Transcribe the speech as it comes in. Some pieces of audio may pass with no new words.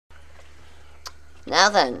Now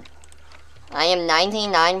then, I am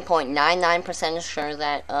 99.99% sure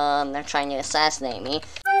that they're trying to assassinate me.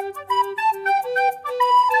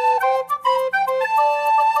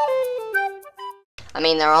 I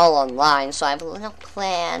mean, they're all online, so I have a little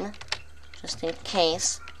plan, just in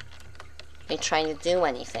case they try to do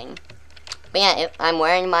anything. But yeah, I'm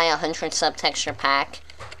wearing my 100 sub texture pack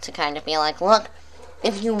to kind of be like, look,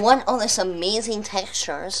 if you want all this amazing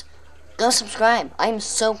textures, go subscribe. I'm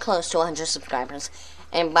so close to 100 subscribers.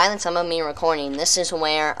 And by the time of me recording, this is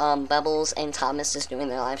where Bubbles and Thomas is doing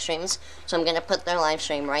their live streams. So I'm going to put their live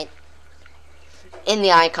stream right in the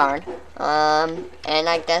iCard. And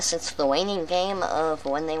I guess it's the waiting game of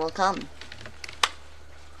when they will come.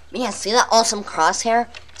 Yeah, see that awesome crosshair?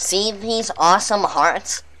 See these awesome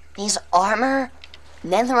hearts? These armor?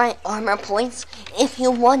 Netherite armor points? If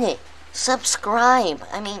you want it, subscribe.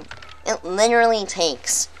 I mean, it literally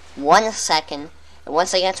takes 1 second. And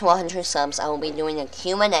once I get to 100 subs, I will be doing a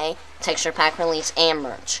Q&A, texture pack release, and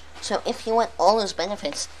merch. So if you want all those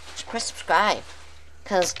benefits, just press subscribe.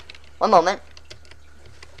 Because, one moment.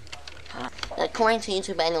 According to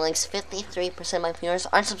YouTube Analytics, 53% of my viewers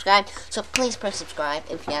aren't subscribed. So please press subscribe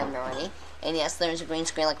if you haven't already. And yes, there's a green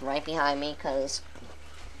screen like right behind me because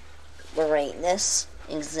greatness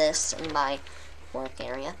exists in my work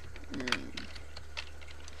area.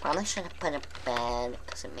 Probably should have put a bed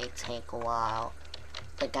because it may take a while.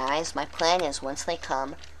 But guys, my plan is once they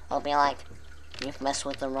come, I'll be like, you've messed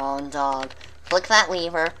with the wrong dog. Flick that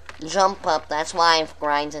lever, jump up. That's why I've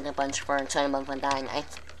grinded a bunch for a Tournament of Undying. I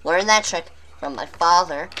learned that trick from my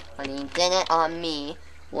father, but he did it on me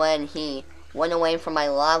when he went away from my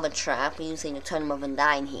lava trap using a Tournament of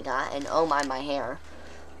Undying he got, and oh my hair.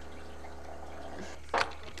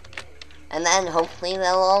 And then hopefully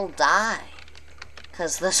they'll all die.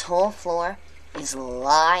 Because this whole floor is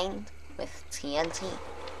lined with TNT.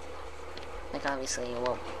 Like, obviously you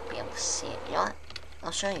won't be able to see it. You know what?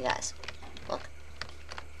 I'll show you guys. Look.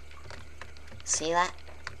 See that?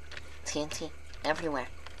 TNT everywhere.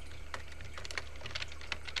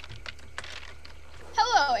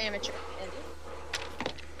 Hello, amateur.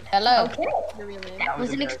 Hello. Okay. That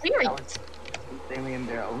was an experience. Alien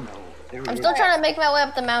there. Oh no. There I'm still trying to make my way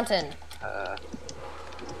up the mountain.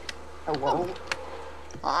 Hello?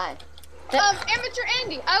 Hi. Amateur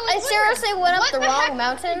Andy, I seriously went up the wrong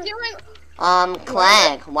mountain?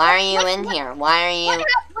 Clegg, why are you in here? Why are you...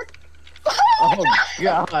 Oh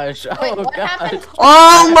gosh, Wait, oh what gosh. happened?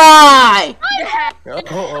 Oh my!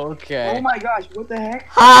 Oh, okay. Oh my gosh, what the heck?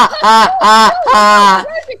 Ha ha ha ha!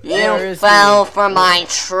 Where You is fell he? for my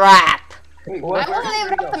trap! Wait, I what? wasn't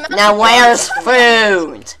even up the mountain. Now where's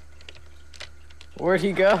food? Where'd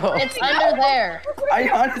he go? It's under there. I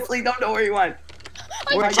honestly don't know where he went.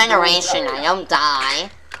 For generation, I don't die.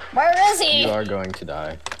 Where is he? You are going to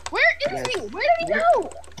die. Where is he? Where did he go?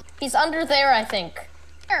 He's under there, I think.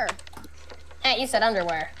 Where? You said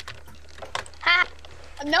underwear. Ha!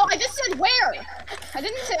 No, I just said where. I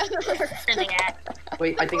didn't say underwear.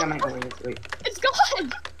 Wait, I think I might know where he is. Wait. It's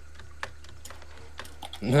gone.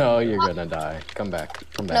 No, you're gonna die. Come back.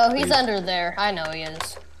 Come back. No, he's please. under there. I know he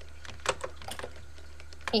is.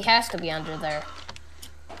 He has to be under there.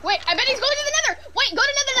 Wait, I bet he's going to the Nether. Wait, go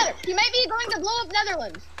to Nether. He might be going to blow up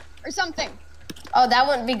Netherlands or something. Oh, that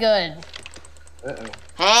wouldn't be good. Uh-oh.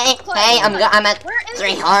 Hey, I'm at Where is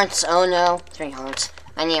 3 he? hearts. Oh no, 3 hearts.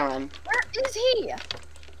 I need to run. Where is he?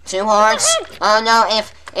 2 hearts. Oh no,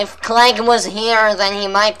 if Clegg was here, then he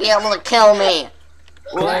might be able to kill me.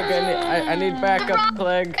 Clegg, I need backup,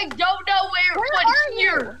 Clegg. I don't know where are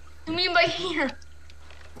here. You mean by here?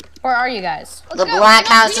 Where are you guys? The go. Black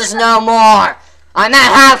Hang on, House we is have- no more. I'm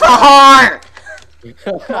at half a heart.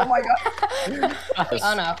 Oh my god.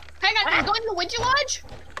 Oh no. Hang on, he's going to the Winter Lodge?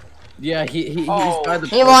 Yeah, he's Oh. by the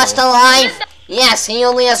He lost a life. Yes, he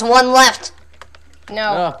only has 1 left.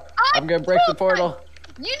 No. Oh, I'm gonna break the portal.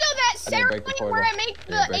 You know that I didn't break the ceremony where I portal. make I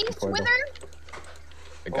the didn't break the Ace portal. Wither?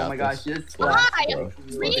 I got my gosh, this. this Slow, Hi, slow,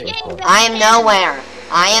 slow regain control. the- I am nowhere.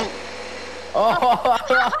 I am... Oh,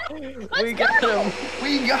 we got him.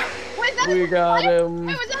 We got. Wait, that We was got last- him.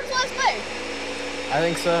 Wait, was that his last play? I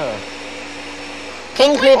think so.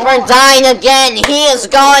 King Creeper died again. He is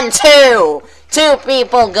gone too. 2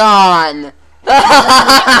 people gone.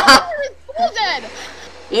 Full dead.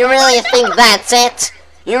 You really think that's it?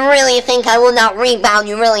 You really think I will not rebound?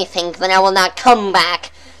 You really think that I will not come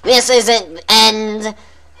back? This isn't the end.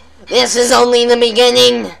 This is only the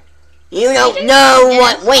beginning. You don't know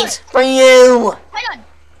what waits for you. Hang on.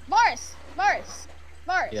 Boris.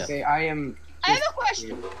 Yeah. Okay, I am. I have a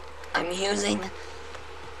question. I'm using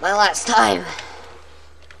my last time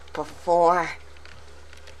before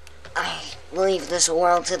I leave this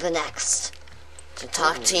world to the next to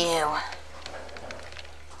talk to you.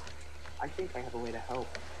 I think I have a way to help.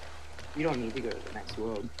 You don't need to go to the next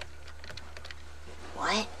world.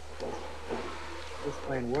 What? If this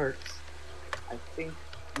plan works, I think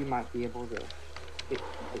you might be able to get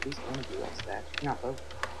at least one of you else back, not both.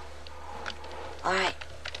 Alright.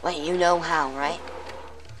 Wait, you know how, right?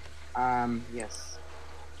 Yes.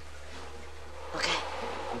 Okay.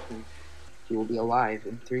 I think you will be alive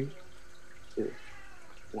in 3, 2,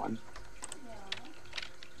 1.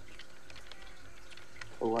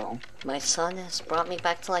 Oh well. My son has brought me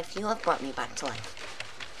back to life. You have brought me back to life.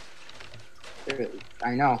 Really,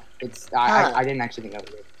 I know. It's Huh. I didn't actually think of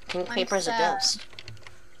it. Pink I'm Paper's a sad. ghost.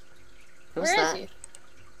 Who's Where is that? he?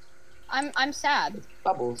 I'm sad.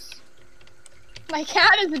 Bubbles. My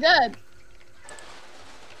cat is dead.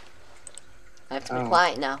 I have to be Oh.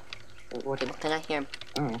 quiet now. What? People cannot hear.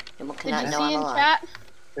 Oh, People Did cannot you know see I'm in alive. chat?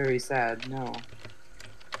 very sad. No.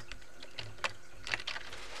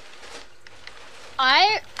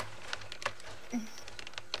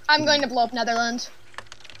 I'm going to blow up Netherlands.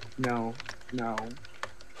 No. No.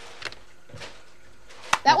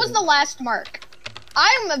 That was the last mark.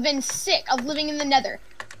 I've been sick of living in the Nether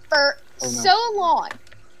for Oh, no. so long,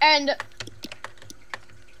 and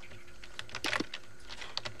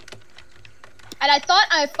I thought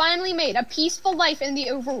I finally made a peaceful life in the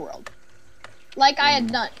overworld, like I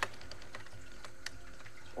had done.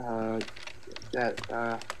 I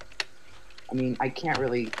mean, I can't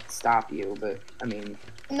really stop you, but I mean,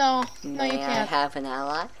 No, May you I can't. have an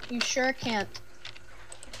ally? You sure can't.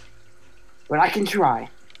 but I can try.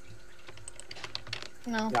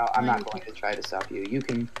 No. No, I'm you not going to try to stop you. You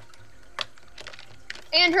can.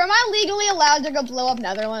 Andrew, am I legally allowed to go blow up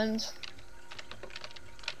Netherlands?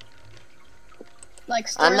 Like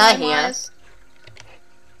I'm not here. storyline-wise?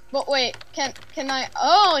 But wait, can I?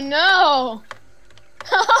 Oh no!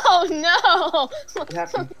 Oh no! What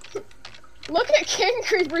happened? Look at King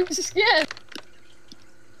Creeper's skin.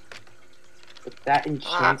 But that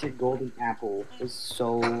enchanted golden apple is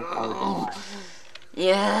so hard to find.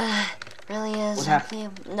 Yeah, really is. What happened?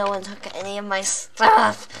 Hopefully no one took any of my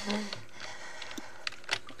stuff.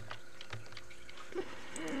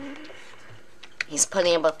 He's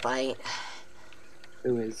putting up a fight.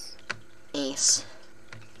 Who is? Ace.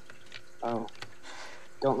 Oh.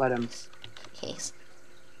 Don't let him. He's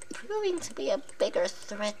proving to be a bigger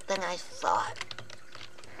threat than I thought.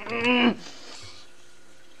 Hmm.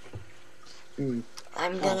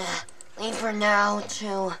 I'm gonna leave for now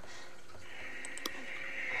to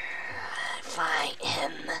fight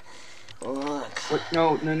him. Look. What?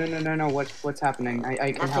 No. What's happening?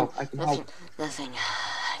 I can help. I can help. Nothing.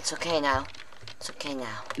 It's okay now. It's okay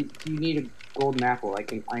now. You need a golden apple.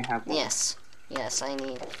 I have one. Yes. Yes, I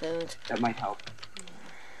need food. That might help.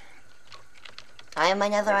 I have my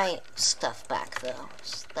netherite stuff back, though.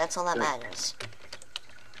 That's all that Good. matters.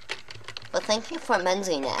 But thank you for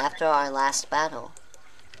mending it after our last battle.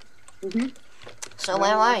 Mhm. So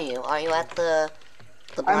where are you? Are you at the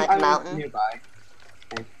Black I'm Mountain? nearby.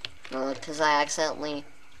 Because I accidentally...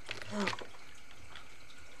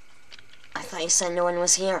 I thought you said no one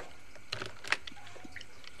was here.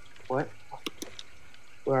 What?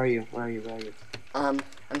 Where are you? Where are you?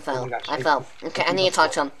 I fell. Oh my gosh, I fell. Okay, I need to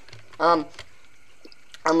talk to him. I'll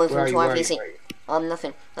move Where him are to you? our Where are you? PC. Where are you?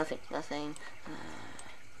 Nothing.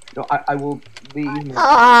 No, I will leave.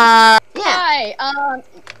 Yeah. Hi,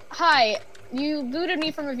 hi. You booted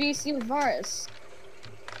me from a VC with Varus.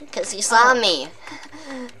 Because he saw me.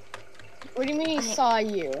 What do you mean he saw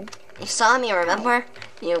you? You saw me, remember?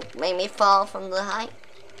 You made me fall from the height.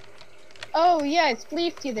 Oh yeah, it's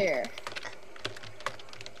Leafy there.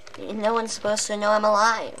 No one's supposed to know I'm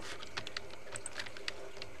alive.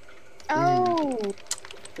 Oh.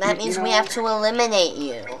 That You means we know- have to eliminate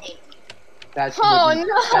you. That's Oh, wouldn't-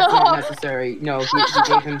 no. That's not necessary. No, he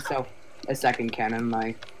gave himself a second cannon.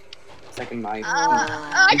 My second mic.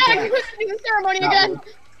 I gotta can't. do the ceremony Not again.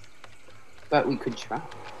 worth- But we could try.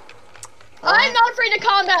 I'm not afraid to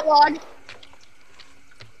combat log.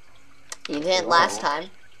 You didn't last time.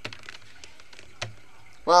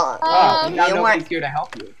 Well, Wow, now you nobody's weren't, here to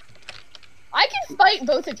help you. I can fight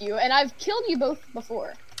both of you, and I've killed you both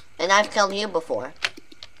before. and I've killed you before.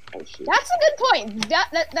 Oh shit. That's a good point.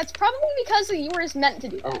 That's probably because you were meant to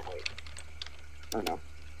do Oh that. wait. Oh no.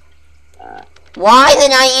 Why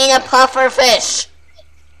did I eat a puffer fish?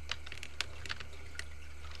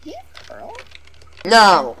 You Pearl?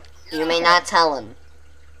 No, you may not tell him.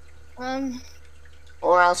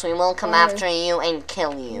 Or else we will come after you and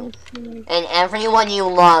kill you. And everyone you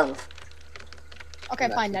love. Okay,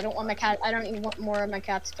 fine. I don't want my cat. I don't even want more of my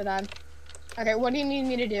cats to die. Okay, what do you need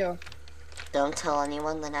me to do? Don't tell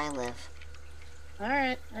anyone that I live.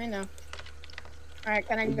 Alright, I know. Alright,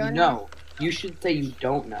 can I go now? No, you should say you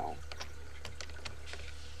don't know.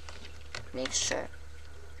 Make sure.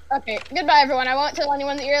 Okay, goodbye everyone. I won't tell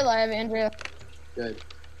anyone that you're alive, Andrew. Good.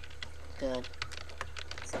 Good.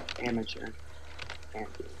 Amateur.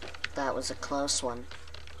 Andrew. That was a close one.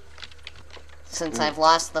 Since I've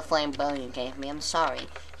lost the flame bow you gave me, I'm sorry.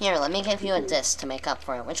 Here, let me give you a disc to make up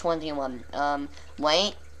for it. Which one do you want?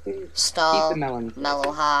 White, Stall, Keep the melon.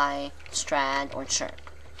 Mellow High, Strad, or Chirp?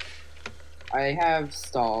 I have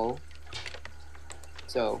stall.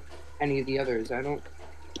 So, any of the others, I don't.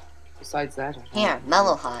 Besides that, I Here, don't-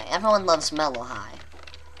 Mellow High. Everyone loves Mellow High.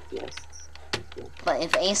 Yes. But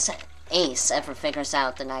if Ace ever figures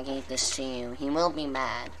out that I gave this to you, he will be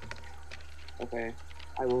mad. Okay.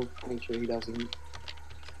 I will make sure he doesn't.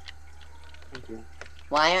 Thank you.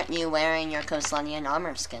 Why aren't you wearing your Coastlandian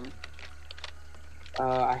armor skin?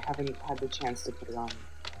 I haven't had the chance to put it on.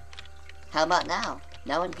 How about now?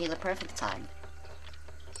 Now would be the perfect time.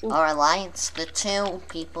 Sure. Our alliance, the two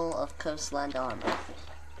people of Coastland armor.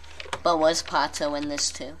 But was Pato in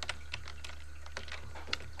this too?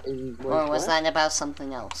 Or was that about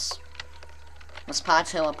something else? Was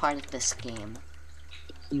Pato a part of this game?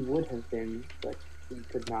 He would have been, but he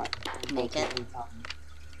could not. Make it? unfortunately,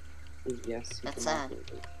 Yes. he That's could not sad.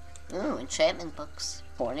 make it. Ooh, enchantment books.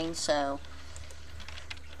 14, so...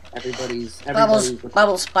 Everybody's.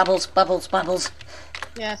 Bubbles.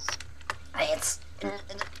 Yes. It's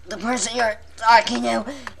the person you're talking to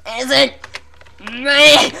isn't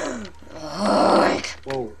me.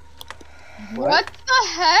 Whoa. What the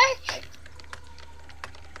heck?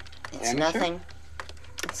 It's Amateur? nothing.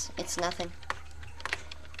 It's nothing.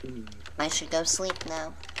 Hmm. I should go sleep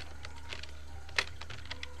now.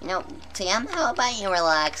 You know, TM, how about you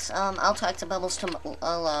relax? I'll talk to Bubbles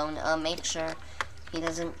alone. Make sure he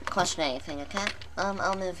doesn't question anything, okay?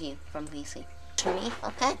 I'll move you from VC to me,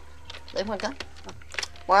 okay? Then we're good.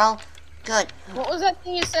 We're all good. What was that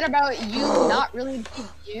thing you said about you not really being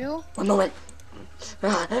you? One moment.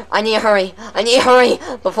 I need to hurry. I need to hurry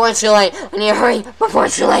before it's too late. I need to hurry before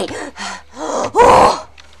it's too late. Oh,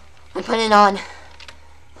 I'm putting it on.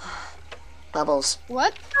 Bubbles.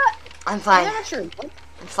 What the? I'm fine. Amateur.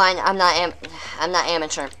 I'm fine. I'm not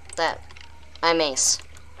amateur. I'm Ace.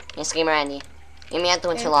 Ace Gamer Andy. Meet me at the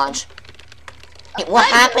Winter Lodge. Hey, what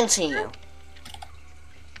happened to you?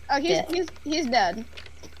 Oh, he's dead.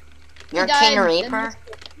 You're He died King in Reaper?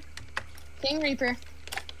 King Reaper.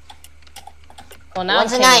 Well, now What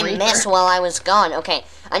did King I Reaper. miss while I was gone? Okay,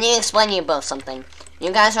 I need to explain to you both something.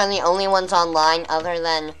 You guys are the only ones online other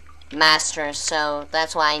than Masters, so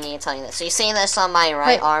that's why I need to tell you this. So you see this on my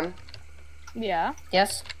right Wait. arm? Yeah.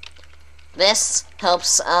 Yes. This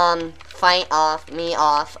helps fight me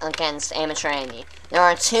off against Amateur Andy. There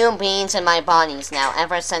are 2 beings in my bodies now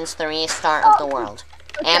ever since the restart of the world.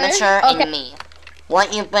 Amateur Okay. and me.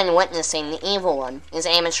 What you've been witnessing, the evil one, is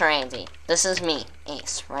Amateur Andy. This is me,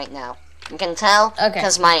 Ace, right now. You can tell Okay.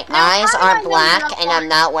 because my Now, eyes how do I are know black you're not and I'm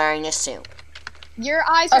not wearing a suit. Your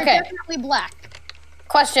eyes are Okay. definitely black.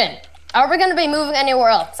 Question. Are we going to be moving anywhere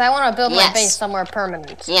else? 'Cause I want to build my Yes. base somewhere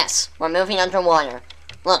permanent. Yes, we're moving underwater.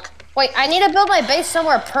 Look, Wait, I need to build my base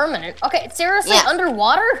somewhere permanent. Okay, seriously, Yeah.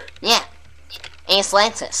 underwater? yeah,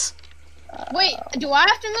 Acelantis. Wait, do I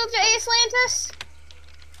have to move to Atlantis?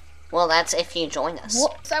 Well, that's if you join us.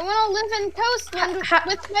 What? So I want to live in Coastland Ha-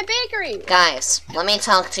 with my bakery. Guys, let me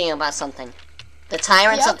talk to you about something. The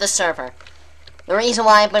tyrants Yep. of the server. The reason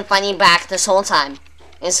why I've been fighting back this whole time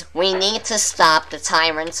is we need to stop the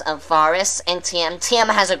tyrants of Varus and TM. TM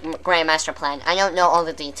has a grand master plan. I don't know all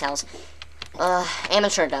the details.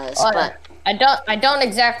 Amateur does, but I don't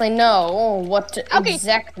exactly know what Okay.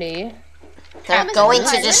 exactly. they're Thomas going is a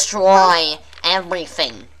to tyrant? destroy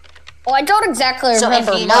everything. Well, I don't exactly So if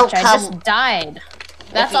remember you much. don't I come- just died.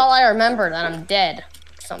 That's you- all I remember, that I'm dead.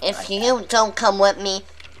 Something If like you don't come with me,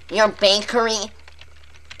 your bakery,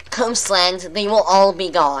 Coastland, they will all be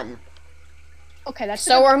gone. Okay, that's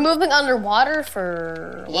So we're moving underwater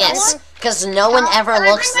for what Yes, reason? because no one ever Can I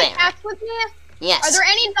looks bring my there. cats with me? Yes. Are there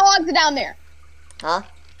any dogs down there? Huh?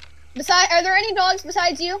 Are there any dogs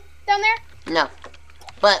besides you down there? No.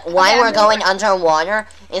 But why Okay, we're I'm going underwater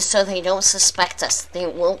is so they don't suspect us. They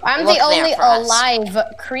won't I'm look the only there for us. alive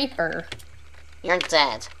creeper. You're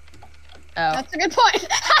dead. Oh. That's a good point.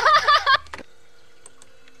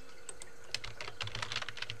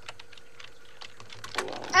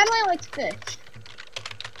 How do I like fish?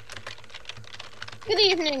 Good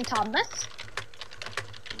evening, Thomas.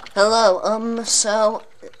 Hello, so,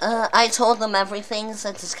 I told them everything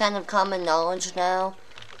since it's kind of common knowledge now.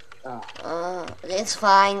 Oh. It's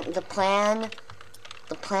fine. The plan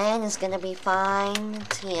The plan is gonna be fine,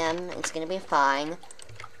 TM. It's gonna be fine.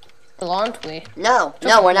 Aren't we? No,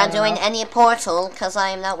 we're not doing any portal because I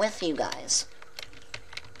am not with you guys.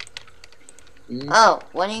 Oh,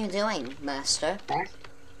 what are you doing, Master? Leave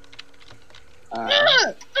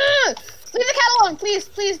the cat alone, please.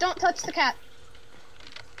 Please don't touch the cat.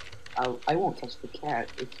 I won't touch the cat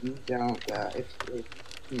if you don't.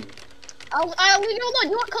 I'll leave you alone.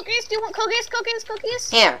 You want cookies? Do you want cookies? Cookies?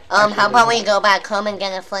 Here, how about we go back home and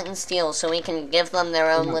get a flint and steel so we can give them their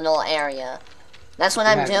own little area. That's what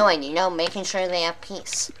I'm doing, you know, making sure they have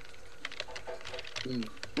peace.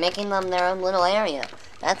 Making them their own little area.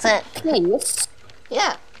 That's it. Peace?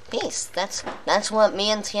 Yeah, peace. That's what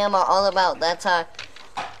me and TM are all about. That's our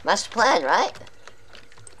master plan, right?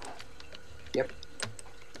 Yep.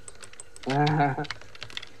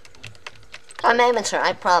 I'm amateur,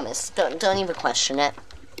 I promise. Don't even question it.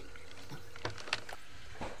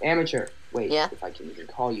 Amateur. Wait, Yeah? if I can even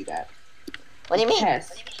call you that. What do you mean?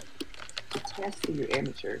 To test that you're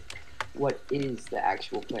amateur, what is the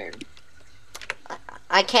actual plan?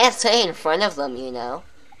 I can't say in front of them, you know.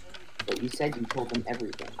 But you said you told them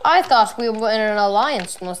everything. I thought we were in an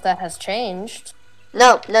alliance, unless that has changed.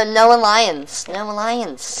 No alliance. No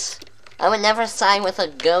alliance. I would never sign with a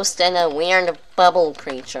ghost and a weird bubble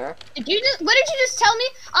creature. What did you just tell me?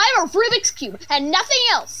 I'm a Rubik's Cube and nothing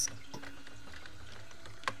else.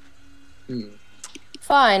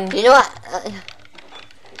 Fine. You know what?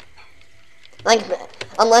 Like,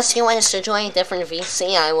 unless you want us to join a different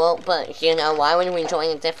VC, I will, but, you know, why would we join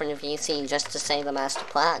a different VC just to say the master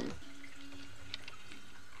plan?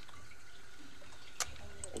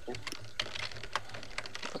 Okay.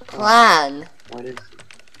 The plan? What is it?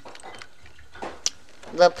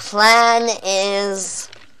 The plan is...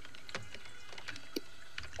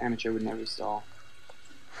 Amateur would never stall.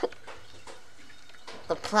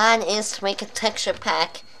 The plan is to make a texture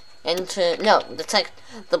pack and to... No,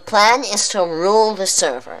 the plan is to rule the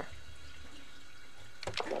server.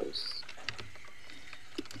 Close.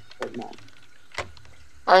 But no.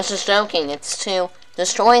 I was just joking, it's to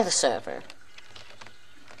destroy the server.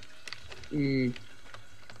 Is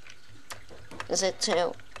it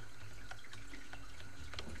to...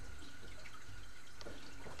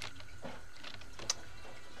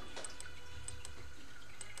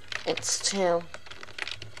 It's to...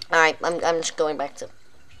 Alright, I'm just going back to...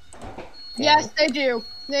 Yes, they do.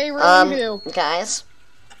 They really do. Guys,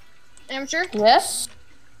 Amateur? Yes?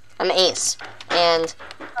 I'm Ace, and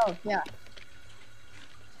Oh, yeah.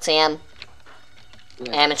 Sam,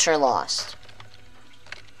 Yeah. amateur lost.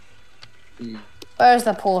 Where's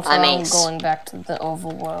the portal? I'm I'm Ace. going back to the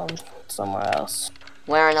overworld somewhere else.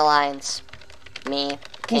 We're in alliance. Me,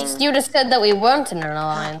 King. You just said that we weren't in an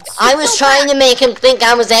alliance. I was trying to make him think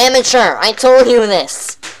I was amateur. I told you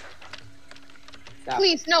this. Stop.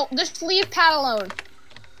 Please, no, just leave Pat alone.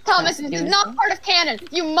 Thomas, this is not part of canon.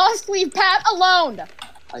 You must leave Pat alone.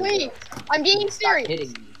 I Please. will. I'm being Stop serious.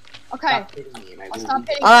 hitting me. Okay. Stop hitting me and I I'll will stop leave.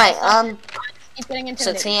 hitting Alright, He's getting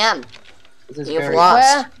so intimidated. TM, This is you've very...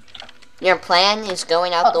 lost. Where? Your plan is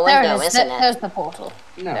going out the Oh, there window, it is. isn't it? There's the portal.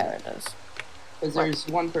 No, There it is. because there's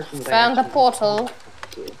one person that Found I the portal.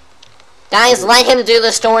 to. Guys, let him do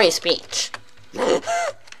the story speech.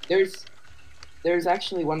 There's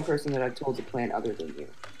actually one person that I told to plan other than you.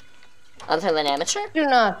 Other than amateur? Do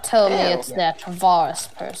not tell me Ew. it's that Varus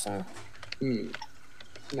person.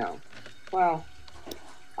 No. Well,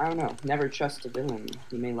 I don't know. Never trust a villain.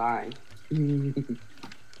 He may lie.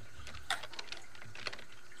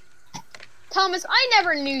 Thomas, I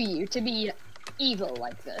never knew you to be evil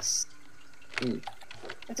like this.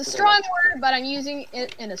 It's a strong word, but I'm using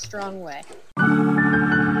it in a strong way.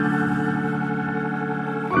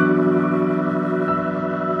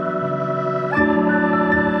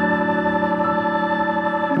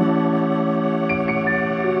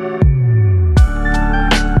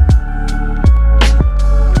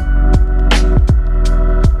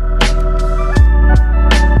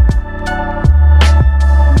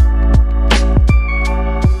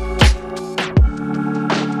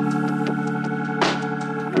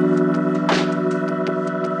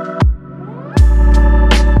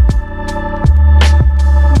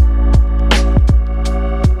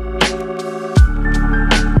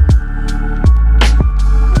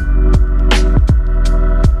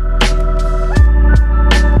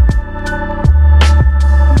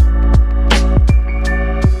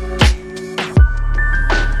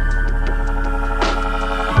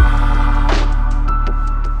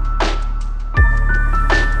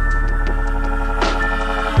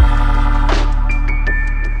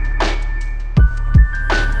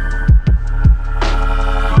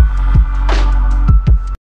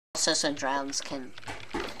 So drowns can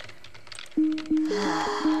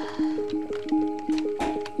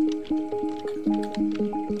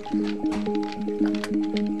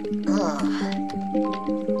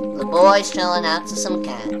The boy's chilling out to some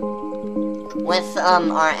cat. With,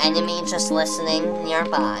 our enemy just listening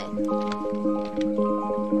nearby.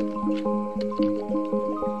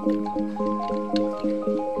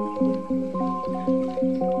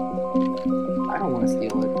 I don't want to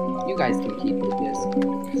steal it. You guys can keep the disc.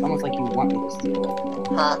 It's almost like you want me to steal it.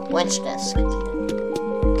 Huh? Which disc?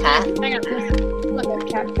 Cat? Hang on. Look, The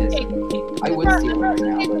cat disc. I would steal it right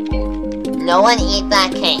now, but... No one eat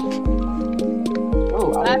that cake.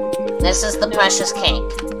 Oh, This is the precious cake. I'm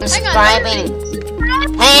Hang on, subscribing.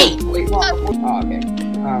 Hey! wait, what? Oh, okay.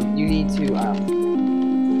 You need to,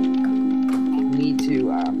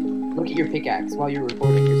 look at your pickaxe while you're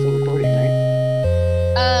recording. You're still recording, right?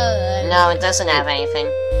 No, it doesn't have anything.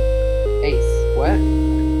 Ace, what?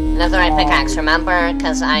 Netherite pickaxe, remember?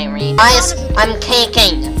 Because I read. Guys, I'm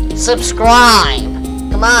caking. Subscribe.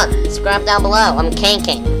 Come on, subscribe down below. I'm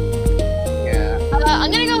caking. Yeah.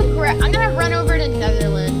 I'm gonna go. I'm gonna run over to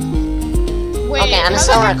Netherlands. Wait, Okay, I'm how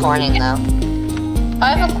still about- recording though.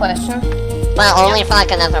 I have a question. Well, only for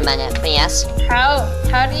like another minute, but yes. How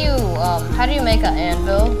do you make an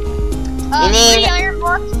anvil? You need- 3 iron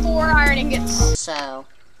blocks, 4 iron ingots. So.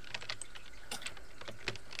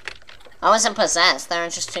 I wasn't possessed, there are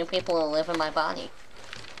just 2 people who live in my body.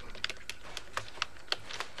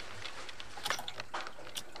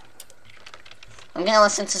 I'm gonna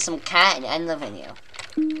listen to some cat and end the video.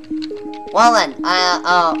 Well then,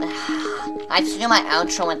 I have to do my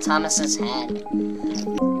outro with Thomas's head.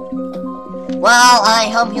 Well, I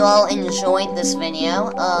hope you all enjoyed this video.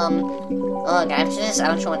 Look, I have to do this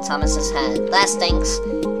outro with Thomas's head. That stinks.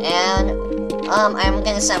 And, I'm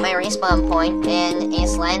gonna set my respawn point in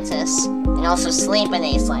Atlantis, and also sleep in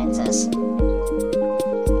Atlantis. And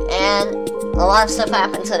a lot of stuff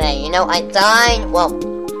happened today. You know, I died, well,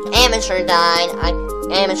 Amateur died,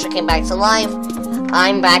 Amateur came back to life.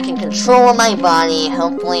 I'm back in control of my body,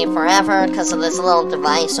 hopefully forever, because of this little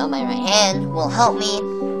device on my right hand will help me,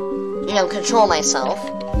 you know, control myself.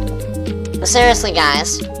 But seriously,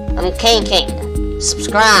 guys, I'm caking.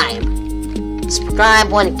 Subscribe. Subscribe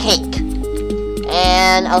one cake.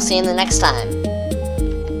 And I'll see you in the next time.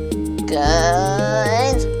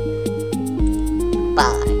 Good.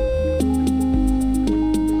 Bye.